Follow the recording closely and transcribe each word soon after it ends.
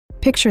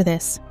Picture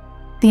this.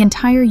 The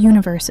entire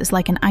universe is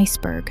like an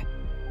iceberg.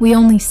 We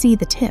only see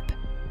the tip.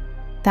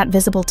 That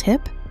visible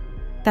tip?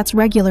 That's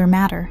regular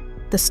matter,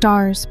 the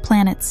stars,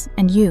 planets,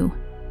 and you.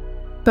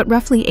 But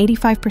roughly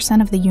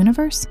 85% of the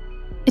universe?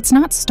 It's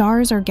not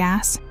stars or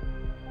gas.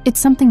 It's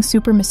something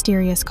super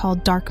mysterious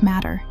called dark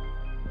matter.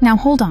 Now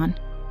hold on.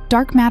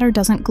 Dark matter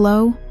doesn't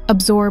glow,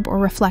 absorb, or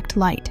reflect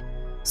light.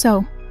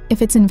 So,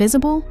 if it's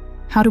invisible,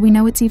 how do we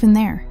know it's even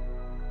there?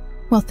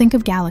 Well, think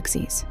of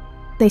galaxies.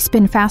 They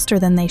spin faster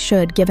than they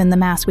should given the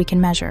mass we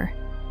can measure.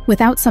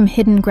 Without some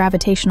hidden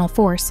gravitational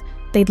force,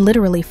 they'd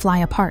literally fly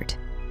apart.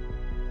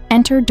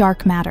 Enter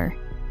dark matter.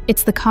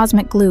 It's the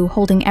cosmic glue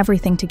holding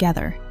everything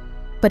together.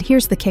 But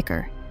here's the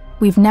kicker.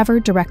 We've never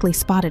directly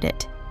spotted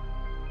it.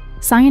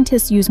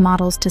 Scientists use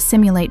models to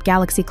simulate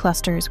galaxy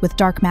clusters with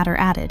dark matter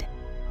added,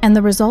 and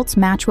the results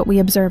match what we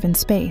observe in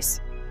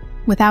space.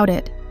 Without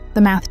it,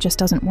 the math just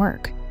doesn't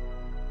work.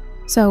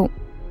 So,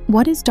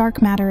 what is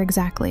dark matter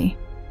exactly?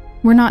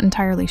 We're not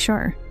entirely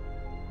sure.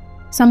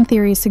 Some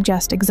theories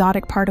suggest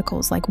exotic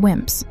particles like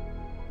WIMPs,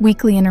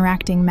 weakly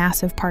interacting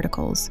massive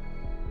particles,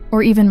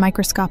 or even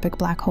microscopic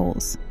black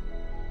holes.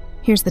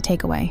 Here's the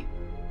takeaway.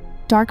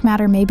 Dark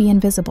matter may be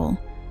invisible,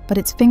 but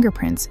its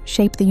fingerprints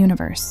shape the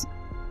universe.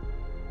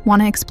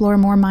 Want to explore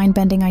more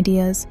mind-bending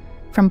ideas,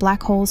 from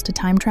black holes to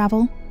time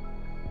travel?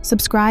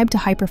 Subscribe to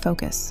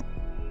Hyperfocus.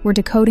 We're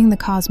decoding the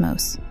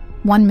cosmos,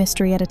 one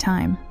mystery at a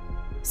time.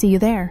 See you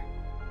there.